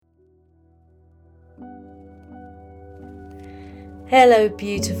Hello,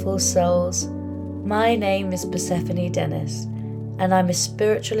 beautiful souls. My name is Persephone Dennis, and I'm a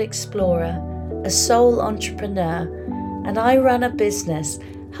spiritual explorer, a soul entrepreneur, and I run a business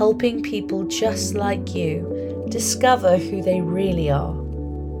helping people just like you discover who they really are.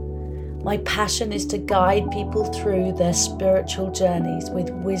 My passion is to guide people through their spiritual journeys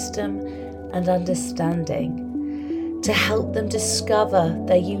with wisdom and understanding, to help them discover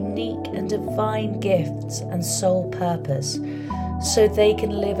their unique and divine gifts and soul purpose, so they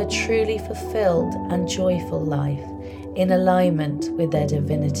can live a truly fulfilled and joyful life in alignment with their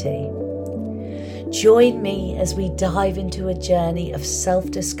divinity. Join me as we dive into a journey of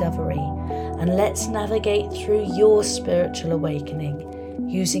self-discovery, and let's navigate through your spiritual awakening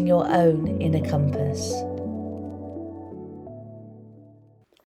using your own inner compass.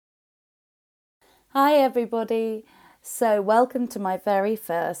 Hi everybody. So welcome to my very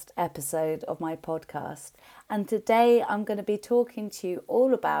first episode of my podcast. And today I'm going to be talking to you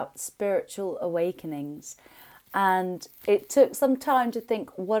all about spiritual awakenings. And it took some time to think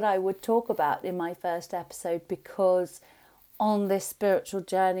what I would talk about in my first episode, because on this spiritual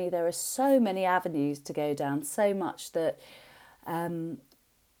journey there are so many avenues to go down, so much that can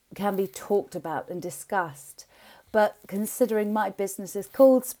be talked about and discussed. But considering my business is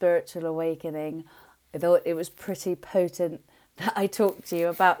called Spiritual Awakening, I thought it was pretty potent that I talked to you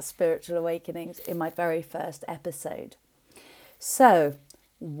about spiritual awakenings in my very first episode. So,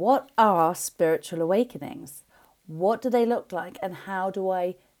 what are spiritual awakenings? What do they look like, and how do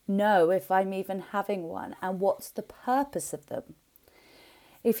I know if I'm even having one, and what's the purpose of them?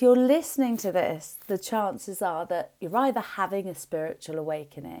 If you're listening to this, the chances are that you're either having a spiritual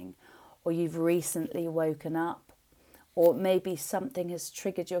awakening, or you've recently woken up, or maybe something has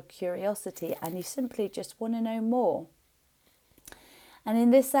triggered your curiosity and you simply just want to know more. And in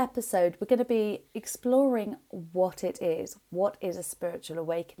this episode, we're going to be exploring what it is a spiritual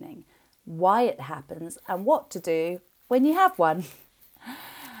awakening, why it happens, and what to do when you have one.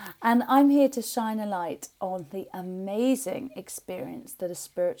 And I'm here to shine a light on the amazing experience that a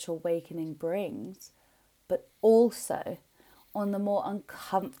spiritual awakening brings, but also on the more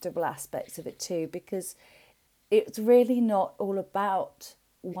uncomfortable aspects of it too, because it's really not all about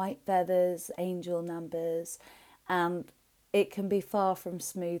white feathers, angel numbers, and it can be far from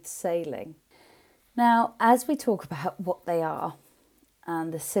smooth sailing. Now, as we talk about what they are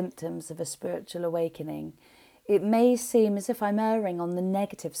and the symptoms of a spiritual awakening, it may seem as if I'm erring on the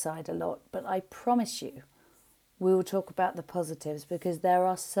negative side a lot, but I promise you, we will talk about the positives, because there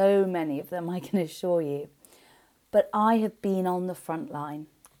are so many of them, I can assure you. But I have been on the front line,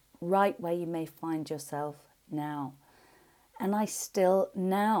 right where you may find yourself now. And I still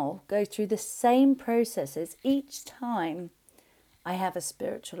now go through the same processes each time I have a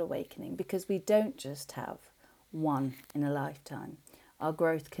spiritual awakening, because we don't just have one in a lifetime. Our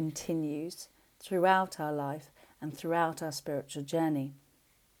growth continues throughout our life and throughout our spiritual journey.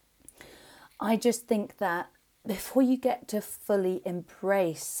 I just think that before you get to fully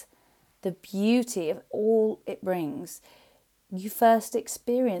embrace the beauty of all it brings, you first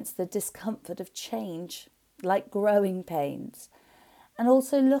experience the discomfort of change, like growing pains. And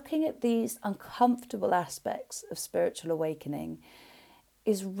also looking at these uncomfortable aspects of spiritual awakening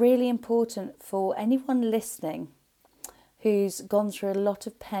is really important for anyone listening who's gone through a lot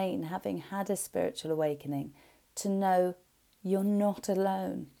of pain having had a spiritual awakening, to know you're not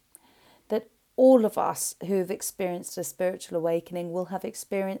alone. That all of us who have experienced a spiritual awakening will have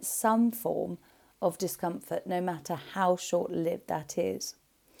experienced some form of discomfort, no matter how short-lived that is.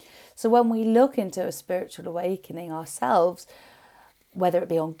 So when we look into a spiritual awakening ourselves, whether it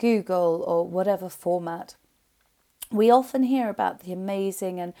be on Google or whatever format, we often hear about the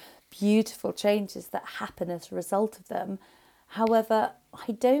amazing and beautiful changes that happen as a result of them. However,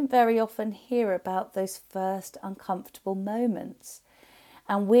 I don't very often hear about those first uncomfortable moments.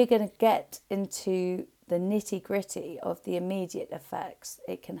 And we're going to get into the nitty-gritty of the immediate effects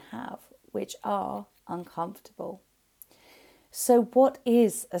it can have, which are uncomfortable. So what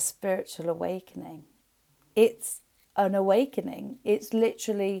is a spiritual awakening? It's an awakening. It's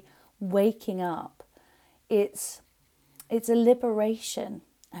literally waking up. It's a liberation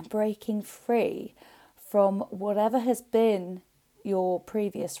and breaking free from whatever has been your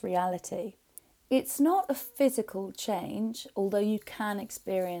previous reality. It's not a physical change, although you can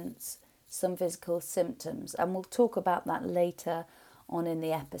experience some physical symptoms, and we'll talk about that later on in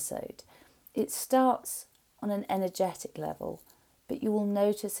the episode. It starts on an energetic level, but you will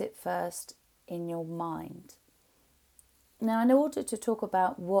notice it first in your mind. Now, in order to talk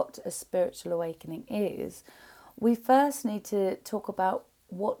about what a spiritual awakening is, we first need to talk about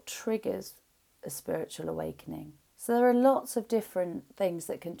what triggers a spiritual awakening. So there are lots of different things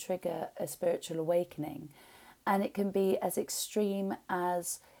that can trigger a spiritual awakening, and it can be as extreme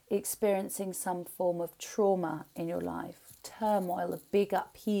as experiencing some form of trauma in your life, turmoil, a big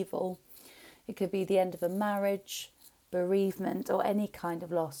upheaval. It could be the end of a marriage, bereavement, or any kind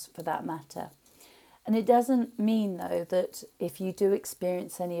of loss for that matter. And it doesn't mean, though, that if you do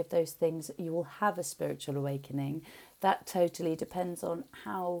experience any of those things, you will have a spiritual awakening. That totally depends on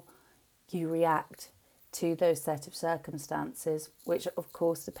how you react to those set of circumstances, which of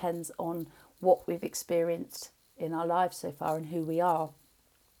course depends on what we've experienced in our lives so far and who we are.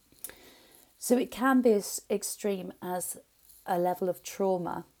 So it can be as extreme as a level of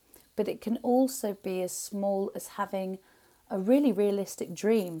trauma, but it can also be as small as having a really realistic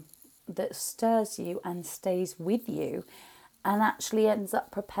dream that stirs you and stays with you and actually ends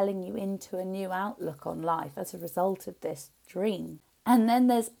up propelling you into a new outlook on life as a result of this dream. And then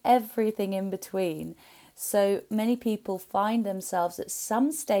there's everything in between. So many people find themselves at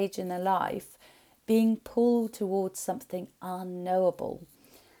some stage in their life being pulled towards something unknowable.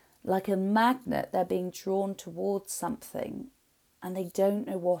 Like a magnet, they're being drawn towards something and they don't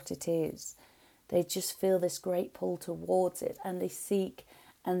know what it is. They just feel this great pull towards it, and they seek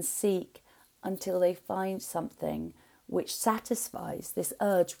and seek until they find something which satisfies this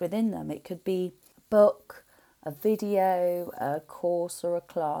urge within them. It could be a book, a video, a course or a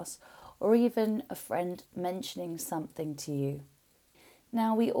class, or even a friend mentioning something to you.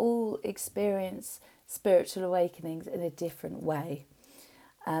 Now, we all experience spiritual awakenings in a different way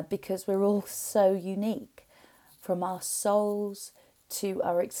because we're all so unique, from our souls to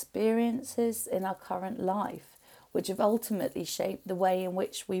our experiences in our current life, which have ultimately shaped the way in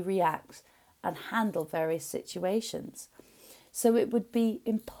which we react and handle various situations. So it would be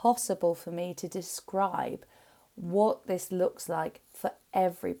impossible for me to describe what this looks like for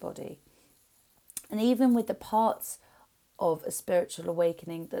everybody. And even with the parts of a spiritual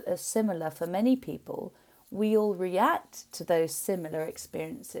awakening that are similar for many people, we all react to those similar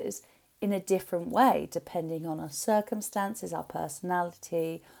experiences in a different way, depending on our circumstances, our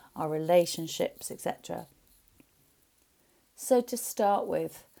personality, our relationships, etc. So to start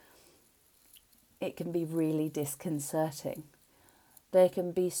with, it can be really disconcerting. There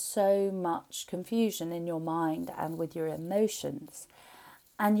can be so much confusion in your mind and with your emotions,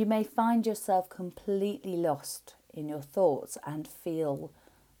 and you may find yourself completely lost in your thoughts and feel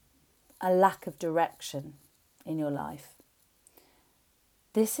a lack of direction in your life.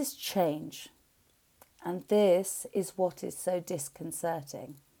 This is change, and this is what is so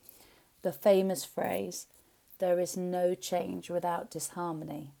disconcerting. The famous phrase, "There is no change without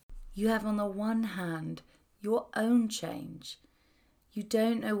disharmony." You have on the one hand your own change. You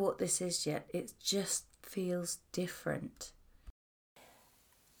don't know what this is yet, it just feels different.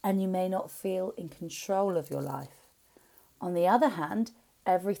 And you may not feel in control of your life. On the other hand,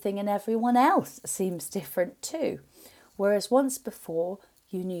 everything and everyone else seems different too. Whereas once before,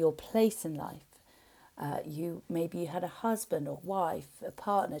 you knew your place in life. Maybe you had a husband or wife, a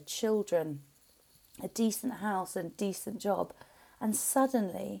partner, children, a decent house and decent job. And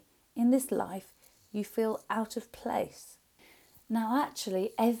suddenly, in this life, you feel out of place. Now,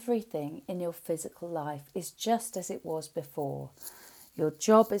 actually, everything in your physical life is just as it was before. Your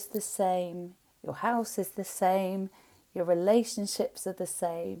job is the same, your house is the same, your relationships are the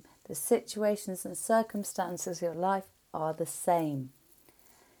same, the situations and circumstances of your life are the same.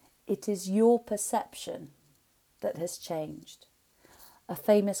 It is your perception that has changed. A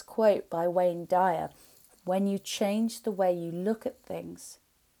famous quote by Wayne Dyer, "When you change the way you look at things,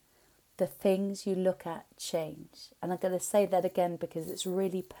 the things you look at change." And I'm going to say that again because it's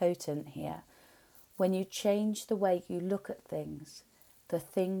really potent here. When you change the way you look at things, the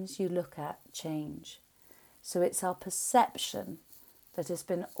things you look at change. So it's our perception that has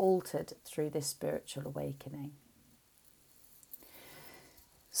been altered through this spiritual awakening.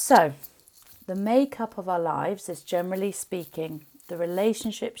 So, the makeup of our lives is, generally speaking, the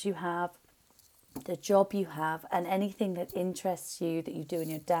relationships you have, the job you have, and anything that interests you that you do in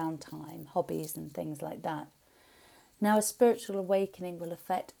your downtime, hobbies and things like that. Now, a spiritual awakening will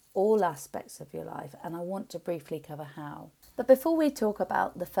affect all aspects of your life, and I want to briefly cover how. But before we talk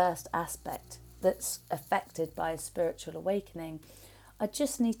about the first aspect that's affected by a spiritual awakening, I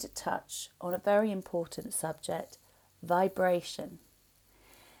just need to touch on a very important subject, vibration.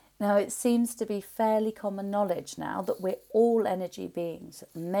 Now, it seems to be fairly common knowledge now that we're all energy beings,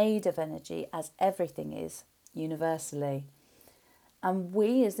 made of energy, as everything is, universally. And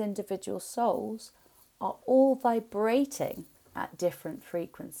we as individual souls are all vibrating at different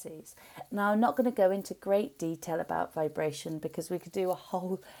frequencies. Now, I'm not going to go into great detail about vibration because we could do a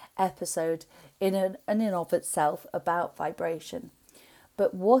whole episode in and of itself about vibration.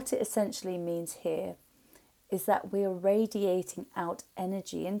 But what it essentially means here is that we are radiating out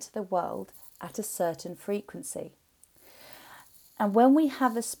energy into the world at a certain frequency. And when we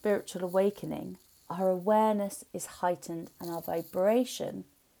have a spiritual awakening, our awareness is heightened and our vibration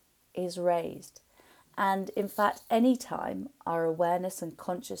is raised. And in fact, anytime our awareness and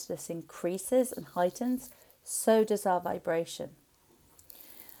consciousness increases and heightens, so does our vibration.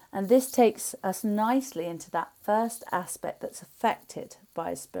 And this takes us nicely into that first aspect that's affected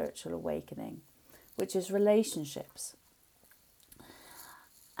by a spiritual awakening, which is relationships.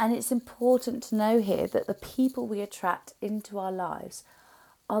 And it's important to know here that the people we attract into our lives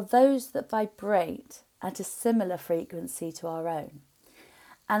are those that vibrate at a similar frequency to our own.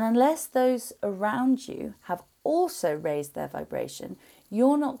 And unless those around you have also raised their vibration,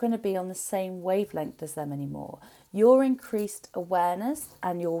 you're not going to be on the same wavelength as them anymore. Your increased awareness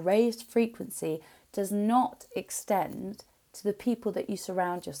and your raised frequency does not extend to the people that you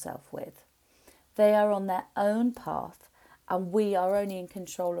surround yourself with. They are on their own path and we are only in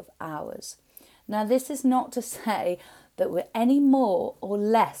control of ours. Now, this is not to say that we're any more or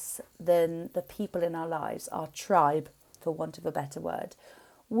less than the people in our lives, our tribe, for want of a better word.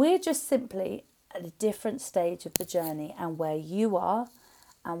 We're just simply at a different stage of the journey, and where you are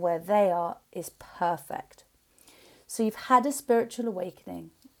and where they are is perfect. So you've had a spiritual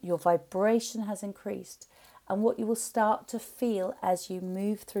awakening, your vibration has increased, and what you will start to feel as you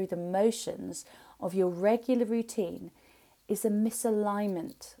move through the motions of your regular routine is a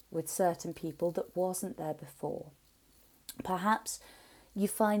misalignment with certain people that wasn't there before. Perhaps you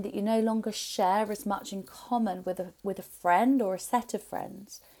find that you no longer share as much in common with a friend or a set of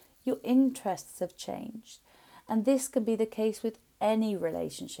friends. Your interests have changed. And this can be the case with any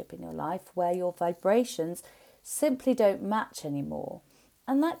relationship in your life where your vibrations simply don't match anymore.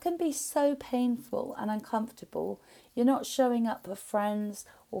 And that can be so painful and uncomfortable. You're not showing up for friends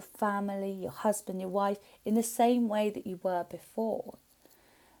or family, your husband, your wife, in the same way that you were before.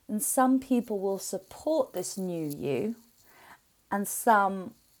 And some people will support this new you, and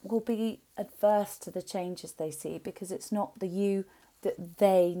some will be adverse to the changes they see because it's not the you that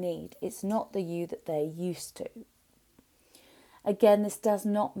they need. It's not the you that they're used to. Again, this does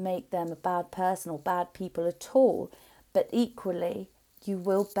not make them a bad person or bad people at all, but equally, you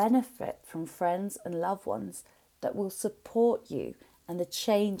will benefit from friends and loved ones that will support you and the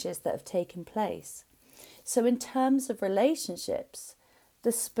changes that have taken place. So in terms of relationships,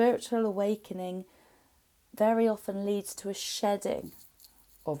 the spiritual awakening very often leads to a shedding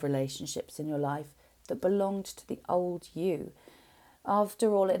of relationships in your life that belonged to the old you.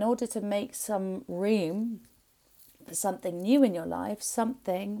 After all, in order to make some room for something new in your life,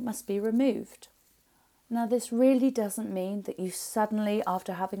 something must be removed. Now, this really doesn't mean that you suddenly,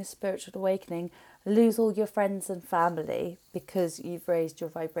 after having a spiritual awakening, lose all your friends and family because you've raised your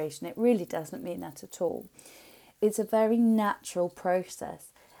vibration. It really doesn't mean that at all. It's a very natural process.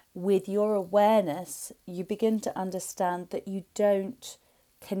 With your awareness, you begin to understand that you don't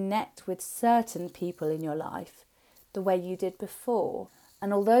connect with certain people in your life the way you did before.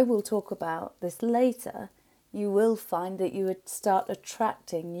 And although we'll talk about this later, you will find that you would start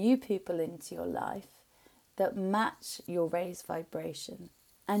attracting new people into your life that match your raised vibration.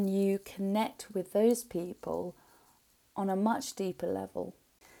 And you connect with those people on a much deeper level.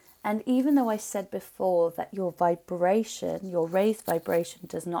 And even though I said before that your vibration, your raised vibration,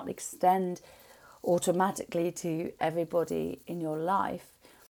 does not extend automatically to everybody in your life,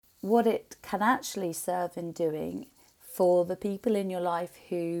 what it can actually serve in doing for the people in your life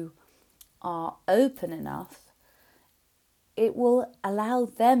who are open enough, it will allow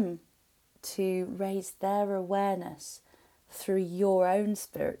them to raise their awareness through your own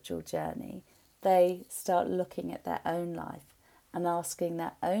spiritual journey. They start looking at their own life and asking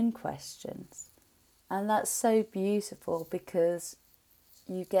their own questions. And that's so beautiful because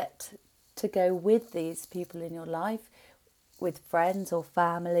you get to go with these people in your life, with friends or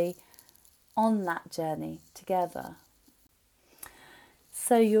family, on that journey together.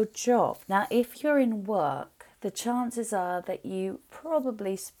 So your job. Now, if you're in work, the chances are that you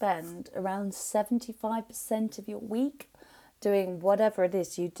probably spend around 75% of your week doing whatever it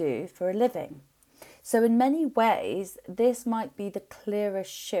is you do for a living. So in many ways, this might be the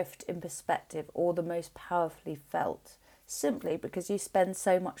clearest shift in perspective or the most powerfully felt, simply because you spend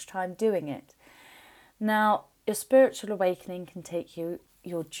so much time doing it. Now, your spiritual awakening can take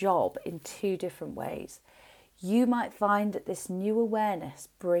your job in two different ways. You might find that this new awareness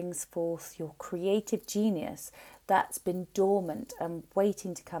brings forth your creative genius that's been dormant and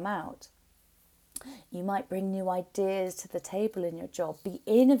waiting to come out. You might bring new ideas to the table in your job, be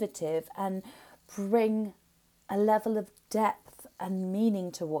innovative and bring a level of depth and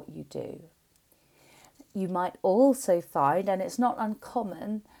meaning to what you do. You might also find, and it's not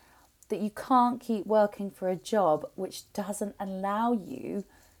uncommon, that you can't keep working for a job which doesn't allow you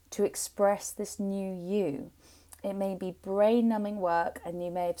to express this new you. It may be brain-numbing work and you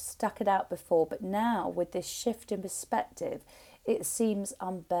may have stuck it out before, but now with this shift in perspective, it seems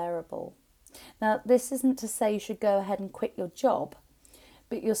unbearable. Now, this isn't to say you should go ahead and quit your job,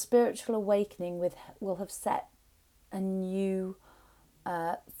 but your spiritual awakening will have set a new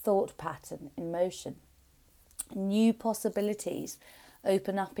thought pattern in motion. New possibilities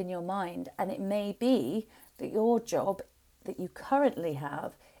open up in your mind, and it may be that your job that you currently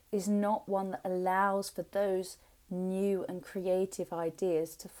have is not one that allows for those new and creative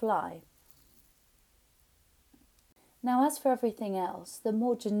ideas to fly. Now, as for everything else, the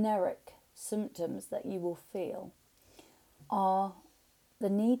more generic symptoms that you will feel are the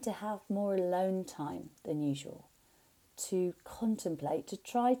need to have more alone time than usual, to contemplate, to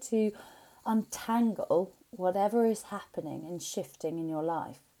try to untangle whatever is happening and shifting in your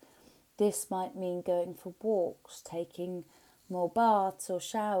life. This might mean going for walks, taking more baths or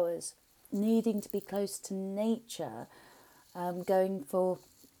showers, needing to be close to nature, going for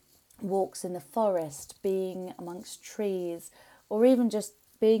walks in the forest, being amongst trees, or even just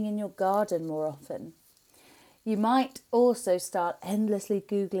being in your garden more often. You might also start endlessly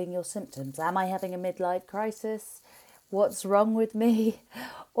Googling your symptoms. Am I having a midlife crisis? What's wrong with me?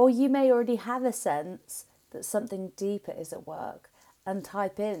 Or you may already have a sense that something deeper is at work and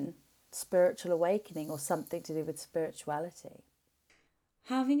type in spiritual awakening or something to do with spirituality.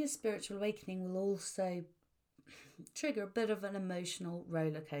 Having a spiritual awakening will also trigger a bit of an emotional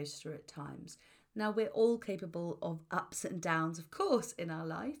roller coaster at times. Now, we're all capable of ups and downs, of course, in our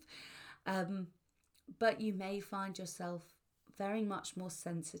life, but you may find yourself very much more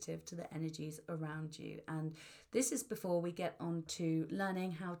sensitive to the energies around you. And this is before we get on to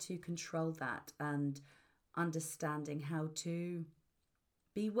learning how to control that and understanding how to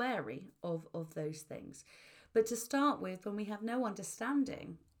be wary of those things. But to start with, when we have no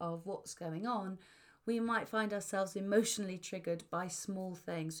understanding of what's going on, we might find ourselves emotionally triggered by small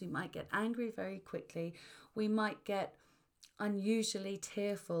things. We might get angry very quickly. We might get unusually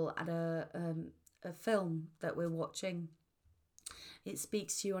tearful at a film that we're watching. It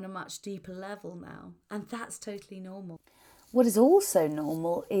speaks to you on a much deeper level now, and that's totally normal. What is also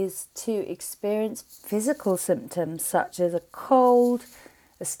normal is to experience physical symptoms such as a cold,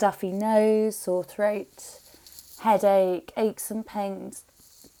 a stuffy nose, sore throat, headache, aches and pains.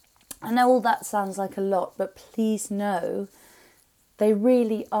 I know all that sounds like a lot, but please know they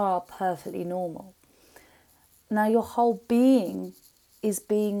really are perfectly normal. Now, your whole being is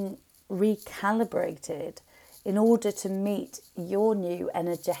being recalibrated in order to meet your new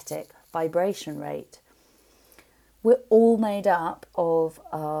energetic vibration rate. We're all made up of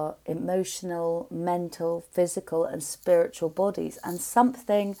our emotional, mental, physical and spiritual bodies, and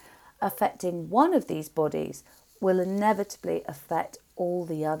something affecting one of these bodies will inevitably affect all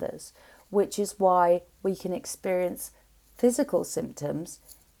the others, which is why we can experience physical symptoms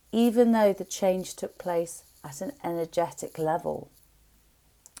even though the change took place at an energetic level.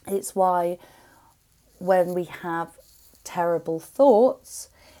 It's why when we have terrible thoughts,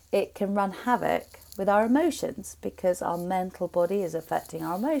 it can run havoc with our emotions, because our mental body is affecting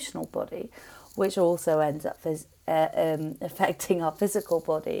our emotional body, which also ends up affecting our physical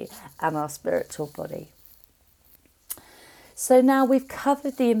body and our spiritual body. So now we've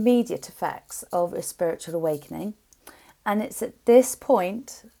covered the immediate effects of a spiritual awakening, and it's at this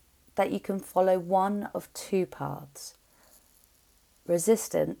point that you can follow one of two paths: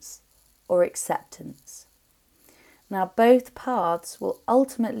 resistance or acceptance. Now, both paths will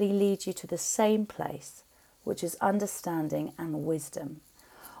ultimately lead you to the same place, which is understanding and wisdom.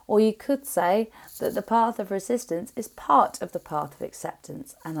 Or you could say that the path of resistance is part of the path of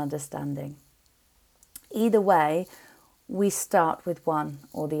acceptance and understanding. Either way, we start with one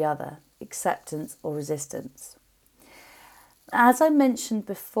or the other, acceptance or resistance. As I mentioned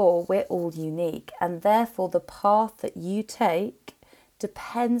before, we're all unique, and therefore the path that you take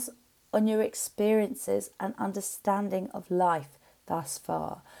depends on your experiences and understanding of life thus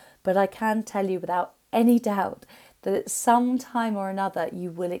far. But I can tell you without any doubt that at some time or another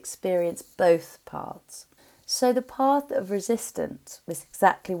you will experience both paths. So the path of resistance is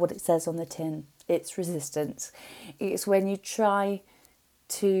exactly what it says on the tin. It's resistance. It's when you try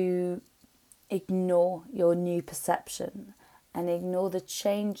to ignore your new perception and ignore the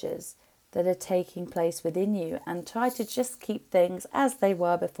changes that are taking place within you and try to just keep things as they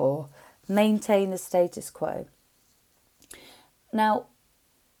were before, maintain the status quo. Now,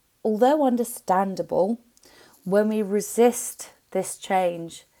 although understandable, when we resist this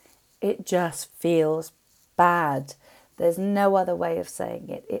change, it just feels bad. There's no other way of saying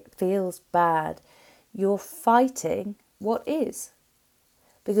it. It feels bad. You're fighting what is,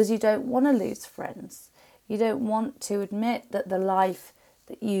 because you don't want to lose friends. You don't want to admit that the life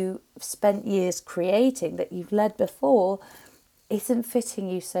that you spent years creating, that you've led before, isn't fitting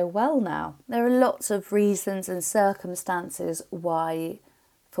you so well now. There are lots of reasons and circumstances why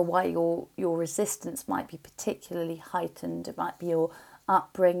your resistance might be particularly heightened. It might be your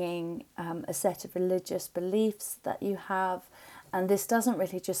upbringing, a set of religious beliefs that you have, and this doesn't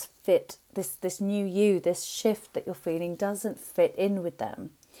really just fit, this new you, this shift that you're feeling doesn't fit in with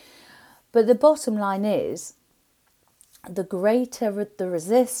them. But the bottom line is, the greater the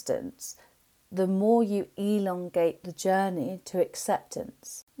resistance, the more you elongate the journey to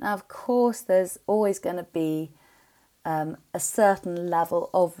acceptance. Now, of course, there's always going to be a certain level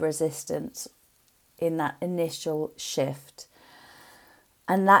of resistance in that initial shift.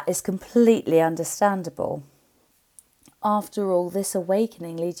 And that is completely understandable. After all, this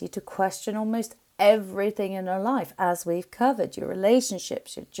awakening leads you to question almost everything in your life, as we've covered: your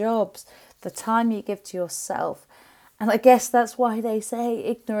relationships, your jobs, the time you give to yourself. And I guess that's why they say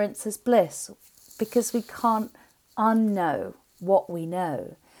ignorance is bliss, because we can't unknow what we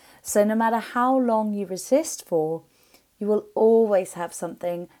know. So no matter how long you resist for, you will always have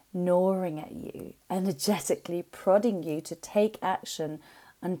something gnawing at you, energetically prodding you to take action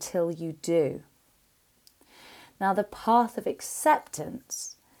until you do. Now, the path of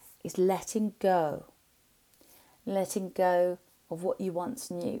acceptance is letting go of what you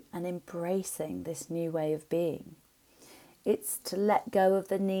once knew and embracing this new way of being. It's to let go of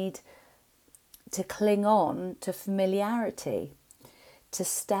the need to cling on to familiarity, to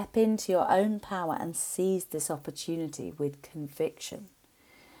step into your own power and seize this opportunity with conviction.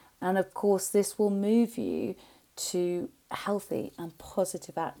 And of course, this will move you to healthy and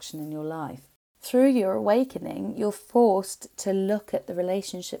positive action in your life. Through your awakening, you're forced to look at the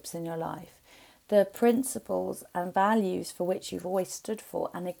relationships in your life, the principles and values for which you've always stood for,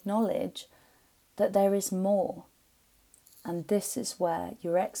 and acknowledge that there is more. And this is where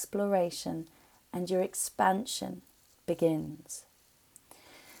your exploration and your expansion begins.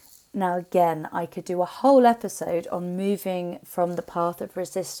 Now, again, I could do a whole episode on moving from the path of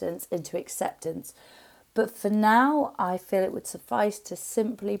resistance into acceptance. But for now, I feel it would suffice to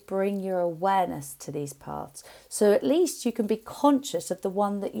simply bring your awareness to these paths. So at least you can be conscious of the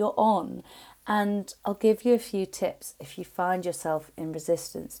one that you're on. And I'll give you a few tips if you find yourself in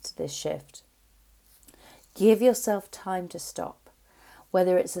resistance to this shift. Give yourself time to stop.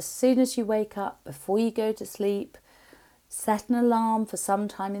 Whether it's as soon as you wake up, before you go to sleep, set an alarm for some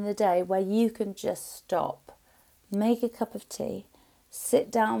time in the day where you can just stop. Make a cup of tea.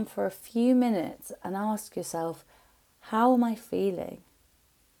 Sit down for a few minutes and ask yourself, how am I feeling?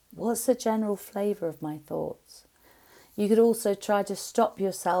 What's the general flavour of my thoughts? You could also try to stop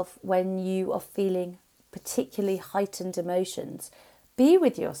yourself when you are feeling particularly heightened emotions. Be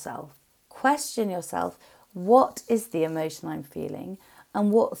with yourself. Question yourself, what is the emotion I'm feeling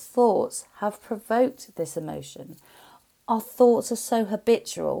and what thoughts have provoked this emotion? Our thoughts are so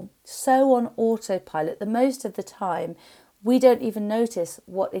habitual, so on autopilot that most of the time we don't even notice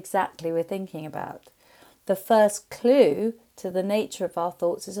what exactly we're thinking about. The first clue to the nature of our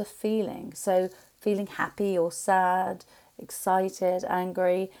thoughts is a feeling. So feeling happy or sad, excited,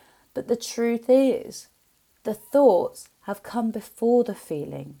 angry. But the truth is, the thoughts have come before the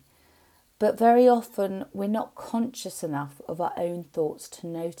feeling. But very often we're not conscious enough of our own thoughts to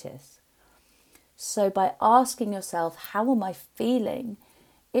notice. So by asking yourself, how am I feeling?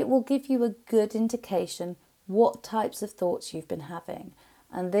 It will give you a good indication what types of thoughts you've been having.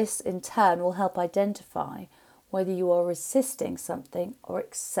 And this in turn will help identify whether you are resisting something or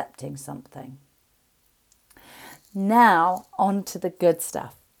accepting something. Now on to the good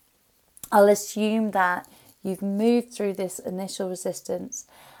stuff. I'll assume that you've moved through this initial resistance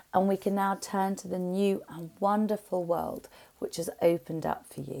and we can now turn to the new and wonderful world which has opened up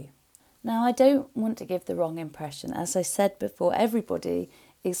for you. Now, I don't want to give the wrong impression. As I said before, everybody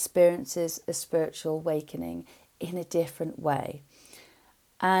experiences a spiritual awakening in a different way.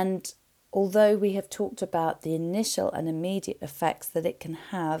 And although we have talked about the initial and immediate effects that it can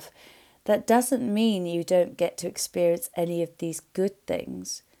have, that doesn't mean you don't get to experience any of these good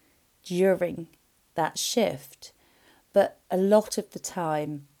things during that shift. But a lot of the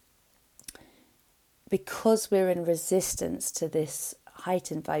time, because we're in resistance to this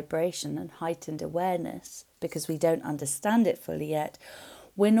heightened vibration and heightened awareness, because we don't understand it fully yet,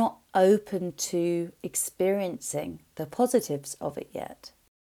 we're not open to experiencing the positives of it yet.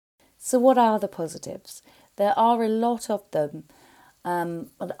 So what are the positives? There are a lot of them, and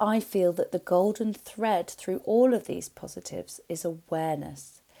I feel that the golden thread through all of these positives is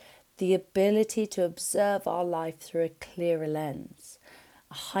awareness, the ability to observe our life through a clearer lens,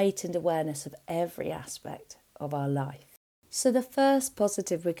 a heightened awareness of every aspect of our life. So the first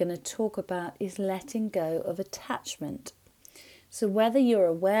positive we're going to talk about is letting go of attachment. So whether you're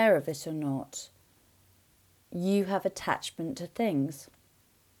aware of it or not, you have attachment to things.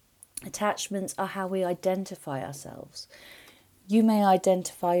 Attachments are how we identify ourselves. You may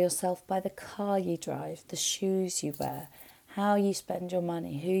identify yourself by the car you drive, the shoes you wear, how you spend your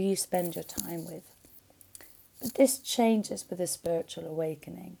money, who you spend your time with. But this changes with a spiritual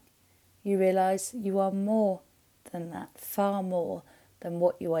awakening. You realise you are more than that, far more than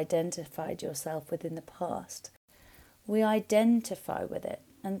what you identified yourself with in the past. We identify with it,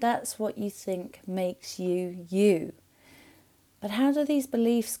 and that's what you think makes you you. But how do these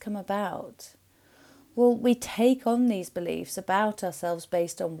beliefs come about? Well, we take on these beliefs about ourselves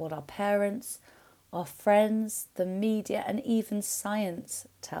based on what our parents, our friends, the media, and even science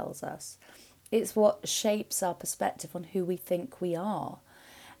tells us. It's what shapes our perspective on who we think we are.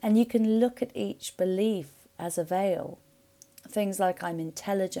 And you can look at each belief as a veil. Things like I'm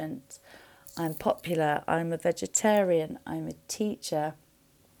intelligent, I'm popular, I'm a vegetarian, I'm a teacher.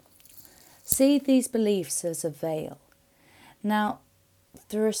 See these beliefs as a veil. Now,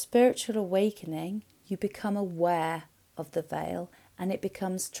 through a spiritual awakening, you become aware of the veil and it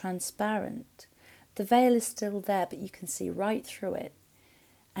becomes transparent. The veil is still there, but you can see right through it.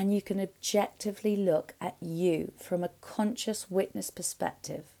 And you can objectively look at you from a conscious witness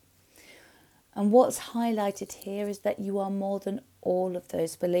perspective. And what's highlighted here is that you are more than all of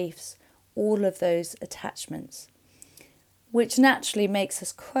those beliefs, all of those attachments, which naturally makes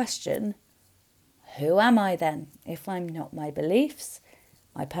us question, who am I then? If I'm not my beliefs,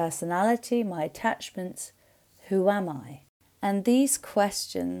 my personality, my attachments, who am I? And these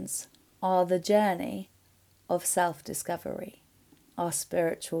questions are the journey of self-discovery, our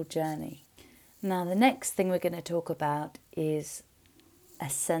spiritual journey. Now, the next thing we're going to talk about is a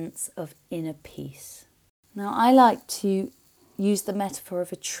sense of inner peace. Now, I like to use the metaphor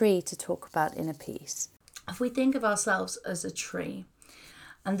of a tree to talk about inner peace. If we think of ourselves as a tree,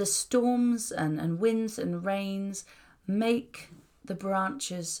 and the storms and winds and rains make the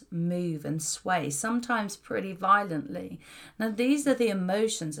branches move and sway, sometimes pretty violently. Now, these are the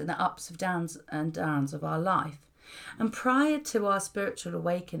emotions and the ups and downs of our life. And prior to our spiritual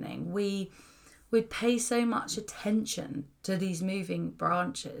awakening, we'd pay so much attention to these moving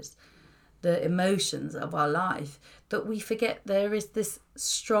branches, the emotions of our life, that we forget there is this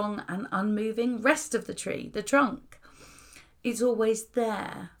strong and unmoving rest of the tree, the trunk. It's always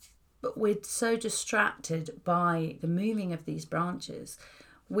there, but we're so distracted by the moving of these branches,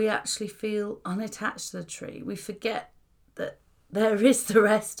 we actually feel unattached to the tree. We forget that there is the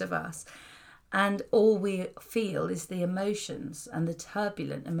rest of us, and all we feel is the emotions and the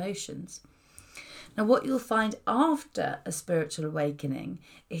turbulent emotions. Now, what you'll find after a spiritual awakening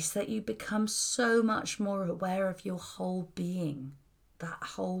is that you become so much more aware of your whole being, that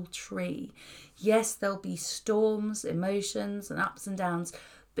whole tree. Yes, there'll be storms, emotions and ups and downs,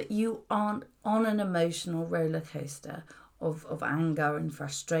 but you aren't on an emotional roller coaster of anger and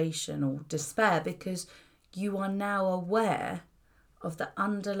frustration or despair, because you are now aware of the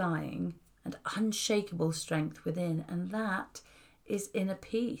underlying and unshakable strength within, and that is inner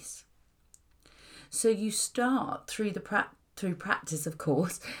peace. So you start through practice, of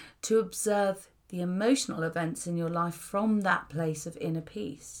course, to observe the emotional events in your life from that place of inner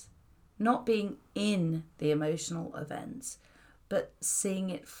peace, not being in the emotional events, but seeing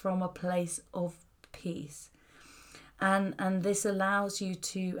it from a place of peace. And this allows you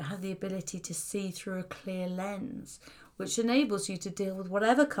to have the ability to see through a clear lens, which enables you to deal with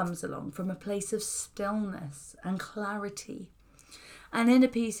whatever comes along from a place of stillness and clarity. And inner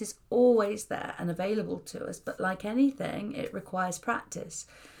peace is always there and available to us, but like anything, it requires practice.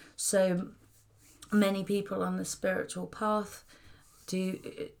 So many people on the spiritual path do,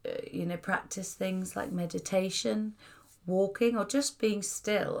 practice things like meditation, walking, or just being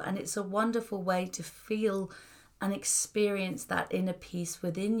still. And it's a wonderful way to feel and experience that inner peace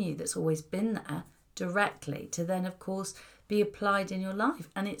within you that's always been there directly, to then, of course, be applied in your life.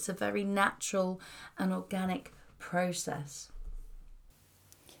 And it's a very natural and organic process.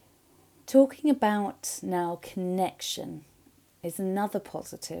 Talking about now connection is another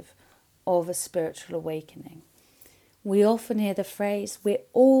positive of a spiritual awakening. We often hear the phrase, we're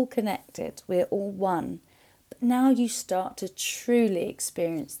all connected, we're all one. But now you start to truly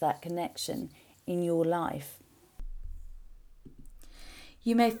experience that connection in your life.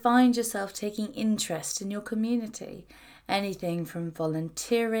 You may find yourself taking interest in your community, anything from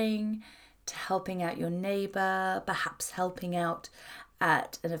volunteering to helping out your neighbour, perhaps helping out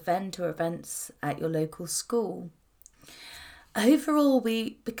at an event or events at your local school. Overall,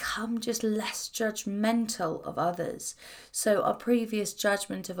 we become just less judgmental of others. So our previous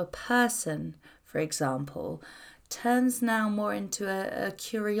judgment of a person, for example, turns now more into a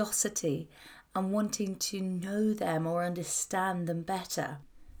curiosity and wanting to know them or understand them better.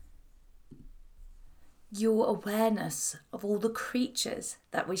 Your awareness of all the creatures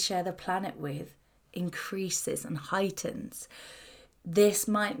that we share the planet with increases and heightens. This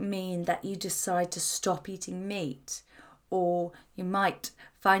might mean that you decide to stop eating meat, or you might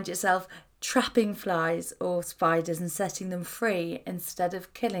find yourself trapping flies or spiders and setting them free instead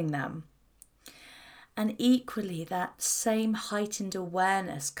of killing them. And equally, that same heightened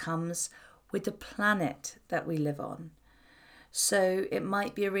awareness comes with the planet that we live on. So it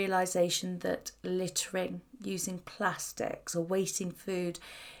might be a realization that littering, using plastics or wasting food,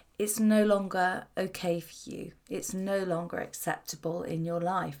 it's no longer okay for you. It's no longer acceptable in your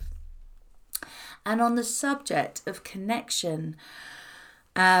life. And on the subject of connection,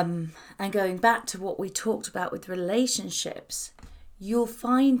 and going back to what we talked about with relationships, you'll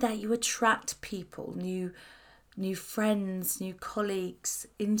find that you attract people, new friends, new colleagues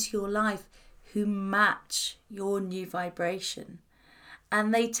into your life who match your new vibration.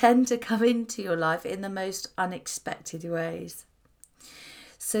 And they tend to come into your life in the most unexpected ways.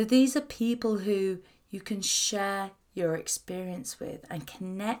 So these are people who you can share your experience with and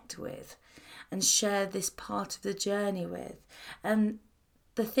connect with and share this part of the journey with. And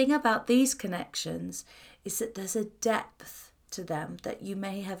the thing about these connections is that there's a depth to them that you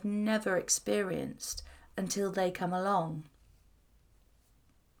may have never experienced until they come along.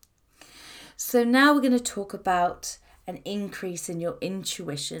 So now we're going to talk about an increase in your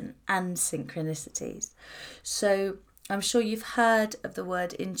intuition and synchronicities. So I'm sure you've heard of the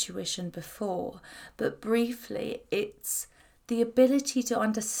word intuition before, but briefly, it's the ability to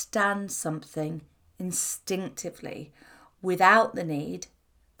understand something instinctively without the need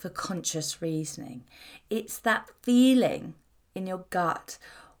for conscious reasoning. It's that feeling in your gut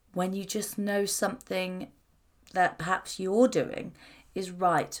when you just know something that perhaps you're doing is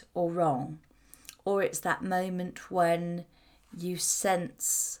right or wrong. Or it's that moment when you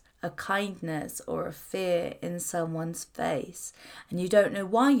sense a kindness or a fear in someone's face and you don't know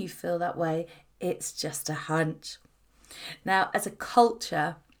why you feel that way. It's just a hunch. Now, as a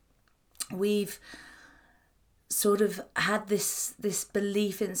culture, we've sort of had this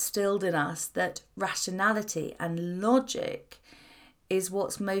belief instilled in us that rationality and logic is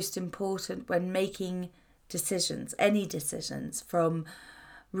what's most important when making decisions, any decisions, from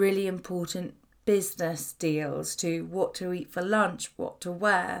really important business deals to what to eat for lunch, what to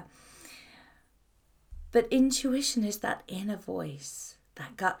wear. But intuition is that inner voice,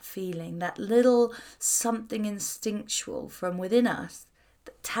 that gut feeling, that little something instinctual from within us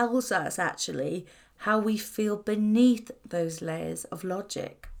that tells us actually how we feel beneath those layers of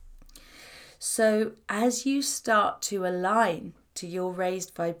logic. So as you start to align to your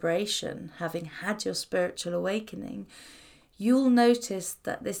raised vibration, having had your spiritual awakening, you'll notice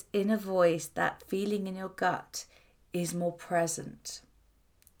that this inner voice, that feeling in your gut, is more present.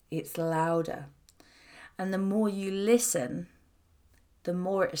 It's louder. And the more you listen, the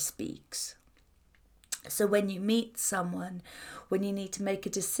more it speaks. So when you meet someone, when you need to make a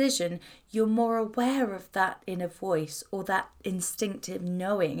decision, you're more aware of that inner voice or that instinctive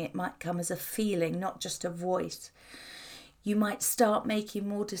knowing. It might come as a feeling, not just a voice. You might start making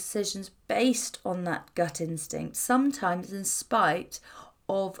more decisions based on that gut instinct, sometimes in spite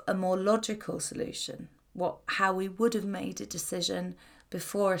of a more logical solution, how we would have made a decision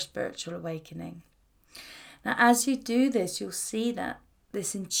before a spiritual awakening. Now, as you do this, you'll see that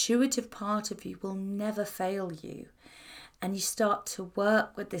this intuitive part of you will never fail you. And you start to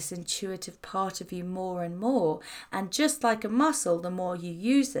work with this intuitive part of you more and more. And just like a muscle, the more you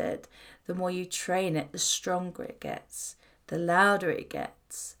use it, the more you train it, the stronger it gets, the louder it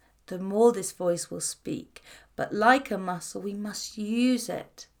gets, the more this voice will speak. But like a muscle, we must use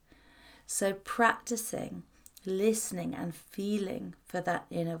it. So practicing, listening and feeling for that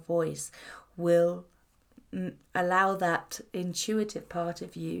inner voice will allow that intuitive part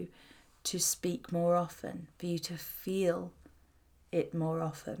of you to speak more often, for you to feel it more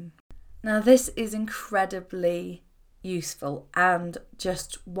often. Now, this is incredibly useful and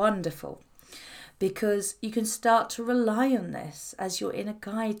just wonderful, because you can start to rely on this as your inner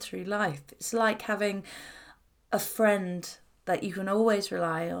guide through life. It's like having a friend that you can always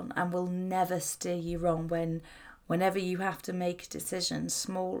rely on and will never steer you wrong whenever you have to make a decision,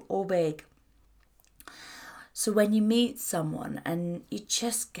 small or big. So when you meet someone and you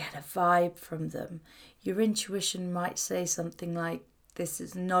just get a vibe from them, your intuition might say something like, this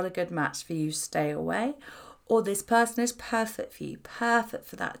is not a good match for you, stay away, or this person is perfect for you, perfect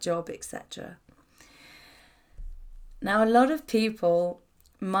for that job, etc. Now, a lot of people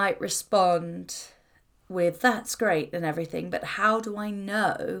might respond with, that's great and everything, but how do I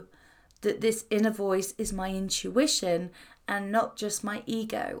know that this inner voice is my intuition and not just my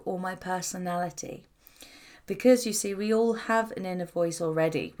ego or my personality? Because you see, we all have an inner voice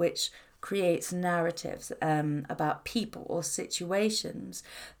already, which creates narratives about people or situations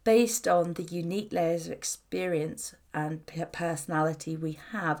based on the unique layers of experience and personality we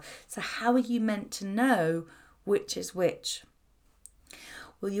have. So how are you meant to know which is which?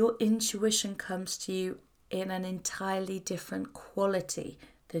 Well, your intuition comes to you in an entirely different quality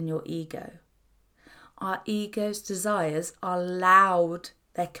than your ego. Our ego's desires are loud,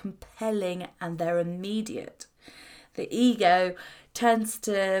 they're compelling, and they're immediate. The ego tends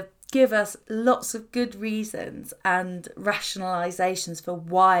to give us lots of good reasons and rationalizations for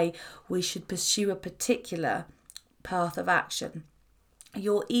why we should pursue a particular path of action.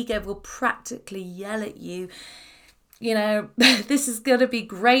 Your ego will practically yell at you, this is going to be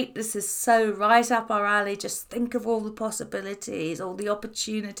great. This is so right up our alley. Just think of all the possibilities, all the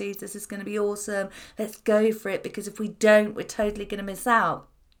opportunities. This is going to be awesome. Let's go for it, because if we don't, we're totally going to miss out.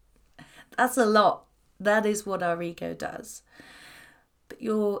 That's a lot. That is what our ego does. But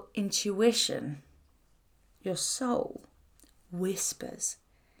your intuition, your soul, whispers.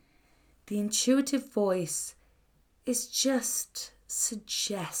 The intuitive voice is just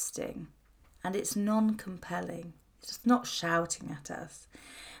suggesting, and it's non-compelling. It's not shouting at us,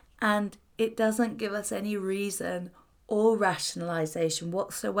 and it doesn't give us any reason or rationalization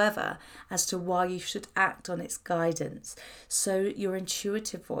whatsoever as to why you should act on its guidance. So your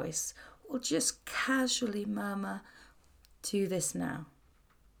intuitive voice will just casually murmur, do this now,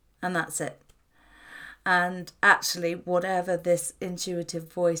 and that's it. And actually, whatever this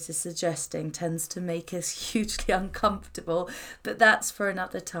intuitive voice is suggesting tends to make us hugely uncomfortable, but that's for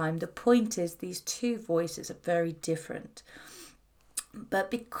another time. The point is, these two voices are very different. But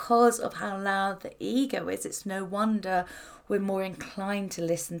because of how loud the ego is, it's no wonder we're more inclined to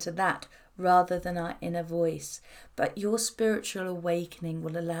listen to that rather than our inner voice. But your spiritual awakening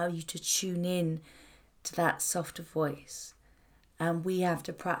will allow you to tune in to that softer voice. And we have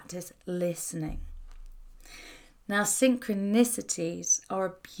to practice listening. Now, synchronicities are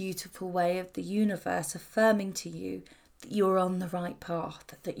a beautiful way of the universe affirming to you that you're on the right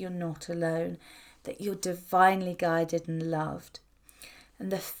path, that you're not alone, that you're divinely guided and loved.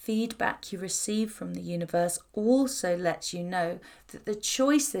 And the feedback you receive from the universe also lets you know that the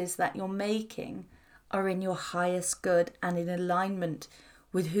choices that you're making are in your highest good and in alignment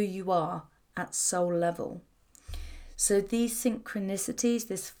with who you are at soul level. So these synchronicities,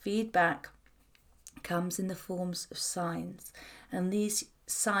 this feedback, comes in the forms of signs, and these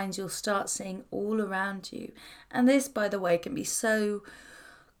signs you'll start seeing all around you. And this, by the way, can be so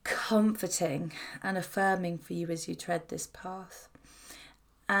comforting and affirming for you as you tread this path.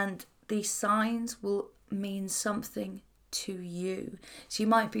 And these signs will mean something to you. So you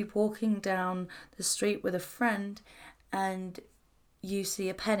might be walking down the street with a friend and you see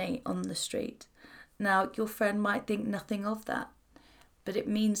a penny on the street. Now, your friend might think nothing of that, but it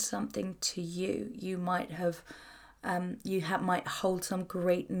means something to you. You might have, might hold some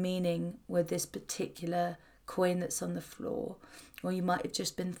great meaning with this particular coin that's on the floor, or you might have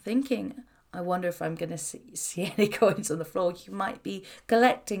just been thinking, I wonder if I'm going to see any coins on the floor. You might be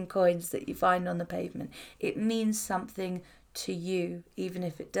collecting coins that you find on the pavement. It means something to you, even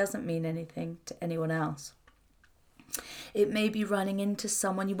if it doesn't mean anything to anyone else. It may be running into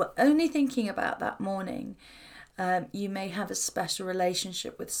someone you were only thinking about that morning. You may have a special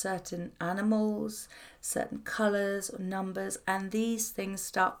relationship with certain animals, certain colours or numbers, and these things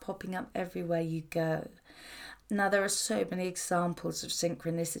start popping up everywhere you go. Now, there are so many examples of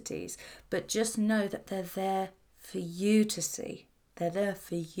synchronicities, but just know that they're there for you to see. They're there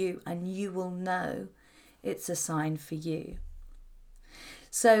for you, and you will know it's a sign for you.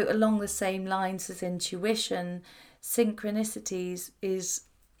 So along the same lines as intuition, synchronicities is,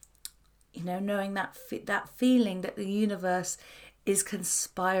 knowing that feeling that the universe is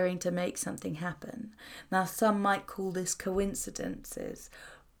conspiring to make something happen. Now, some might call this coincidences,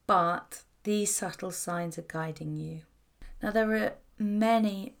 but these subtle signs are guiding you. Now, there are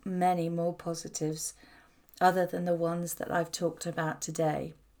many, many more positives other than the ones that I've talked about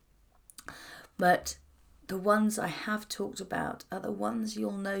today. But the ones I have talked about are the ones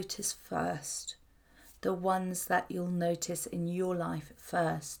you'll notice first, the ones that you'll notice in your life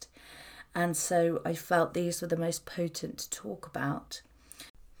first. And so I felt these were the most potent to talk about.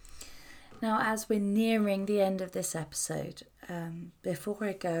 Now, as we're nearing the end of this episode, before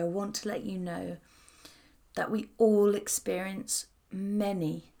I go, I want to let you know that we all experience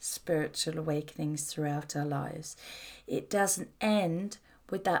many spiritual awakenings throughout our lives. It doesn't end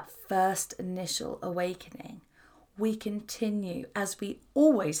with that first initial awakening. We continue, as we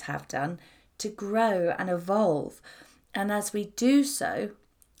always have done, to grow and evolve. And as we do so,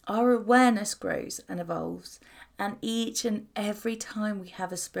 our awareness grows and evolves. And each and every time we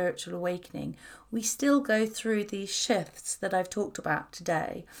have a spiritual awakening, we still go through these shifts that I've talked about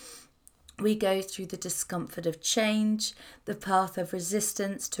today. We go through the discomfort of change, the path of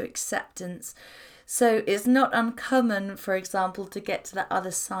resistance to acceptance. So it's not uncommon, for example, to get to the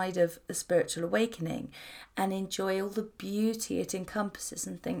other side of a spiritual awakening and enjoy all the beauty it encompasses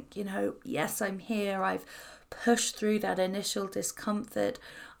and think, yes, I'm here. I've pushed through that initial discomfort.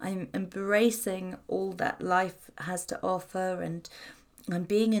 I'm embracing all that life has to offer and I'm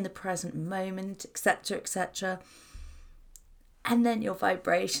being in the present moment, etc., etc. And then your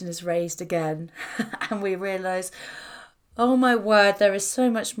vibration is raised again and we realise, oh my word, there is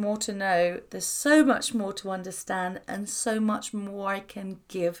so much more to know. There's so much more to understand and so much more I can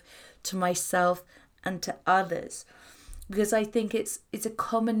give to myself and to others. Because I think it's a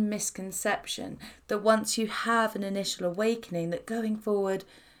common misconception that once you have an initial awakening, that going forward,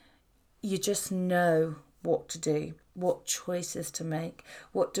 you just know what to do, what choices to make,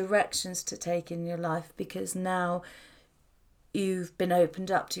 what directions to take in your life, because now you've been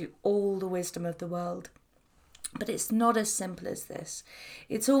opened up to all the wisdom of the world. But it's not as simple as this.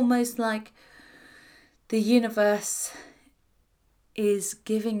 It's almost like the universe is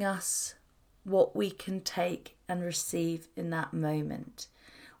giving us what we can take and receive in that moment.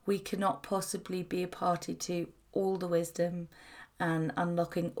 We cannot possibly be a party to all the wisdom and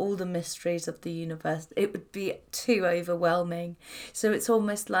unlocking all the mysteries of the universe. It would be too overwhelming. So it's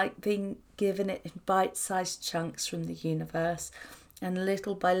almost like being given it in bite-sized chunks from the universe and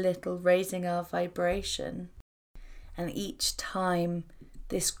little by little raising our vibration. And each time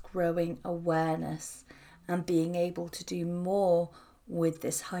this growing awareness and being able to do more with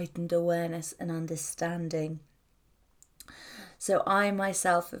this heightened awareness and understanding. So I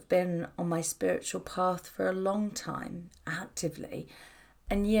myself have been on my spiritual path for a long time, actively,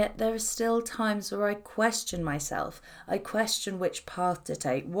 and yet there are still times where I question myself. I question which path to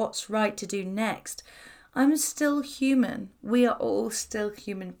take, what's right to do next. I'm still human. We are all still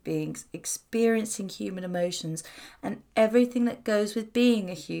human beings, experiencing human emotions and everything that goes with being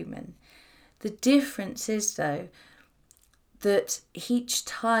a human. The difference is, though, that each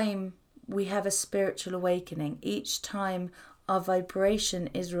time we have a spiritual awakening, each time our vibration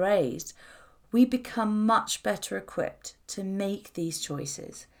is raised, we become much better equipped to make these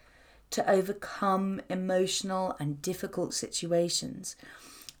choices, to overcome emotional and difficult situations.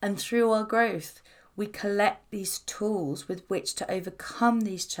 And through our growth, we collect these tools with which to overcome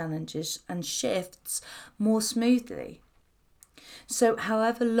these challenges and shifts more smoothly. So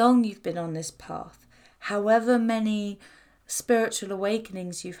however long you've been on this path, however many spiritual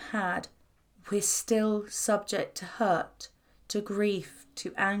awakenings you've had, we're still subject to hurt, to grief,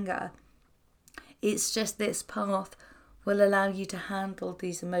 to anger. It's just this path will allow you to handle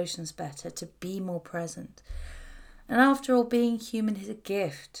these emotions better, to be more present. And after all, being human is a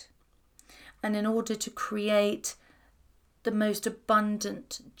gift. And in order to create the most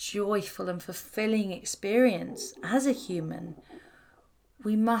abundant, joyful and fulfilling experience as a human,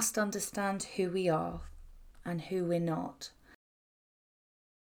 we must understand who we are and who we're not.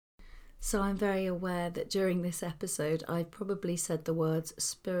 So I'm very aware that during this episode I've probably said the words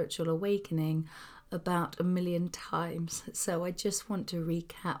spiritual awakening about 1 million times. So I just want to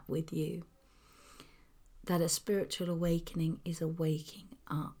recap with you that a spiritual awakening is a waking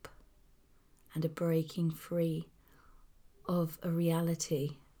up and a breaking free of a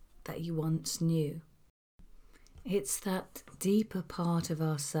reality that you once knew. It's that deeper part of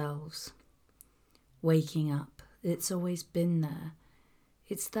ourselves waking up. It's always been there.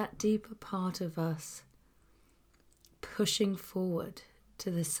 It's that deeper part of us pushing forward to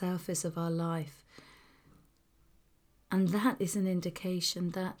the surface of our life. And that is an indication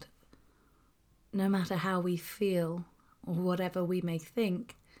that no matter how we feel or whatever we may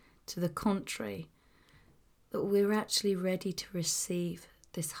think, to the contrary, that we're actually ready to receive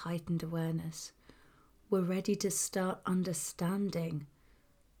this heightened awareness. we're ready to start understanding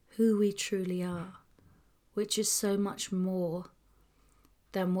who we truly are, which is so much more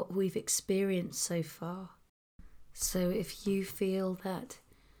than what we've experienced so far. So if you feel that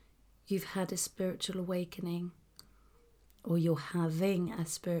you've had a spiritual awakening, or you're having a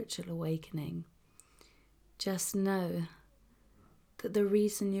spiritual awakening, just know that the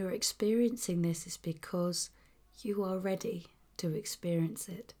reason you're experiencing this is because you are ready to experience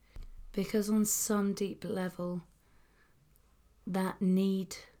it. Because on some deep level, that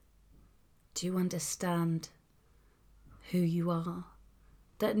need to understand who you are,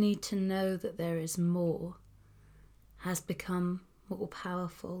 that need to know that there is more, has become more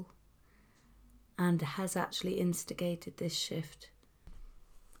powerful and has actually instigated this shift.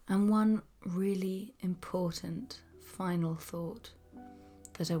 And one really important final thought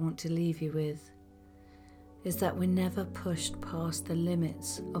that I want to leave you with is that we're never pushed past the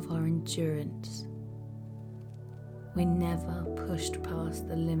limits of our endurance. We never pushed past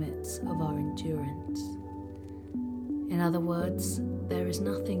the limits of our endurance. In other words, there is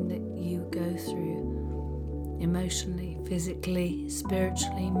nothing that you go through emotionally, physically,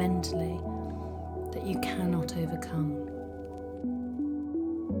 spiritually, mentally that you cannot overcome.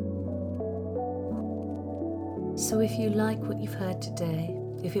 So if you like what you've heard today,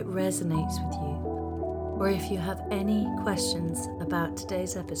 if it resonates with you, or if you have any questions about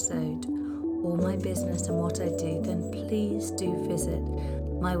today's episode or my business and what I do, then please do visit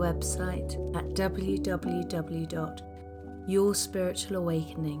my website at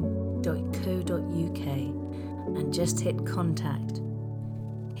www.yourspiritualawakening.co.uk and just hit contact.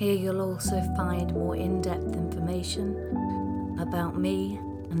 Here you'll also find more in-depth information about me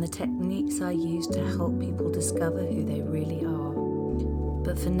and the techniques I use to help people discover who they really are.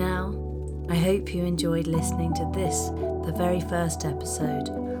 But for now, I hope you enjoyed listening to this, the very first episode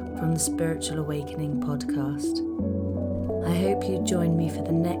from the Spiritual Awakening podcast. I hope you join me for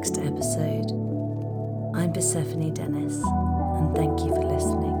the next episode. I'm Persephone Dennis, and thank you for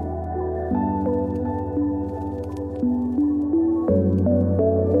listening.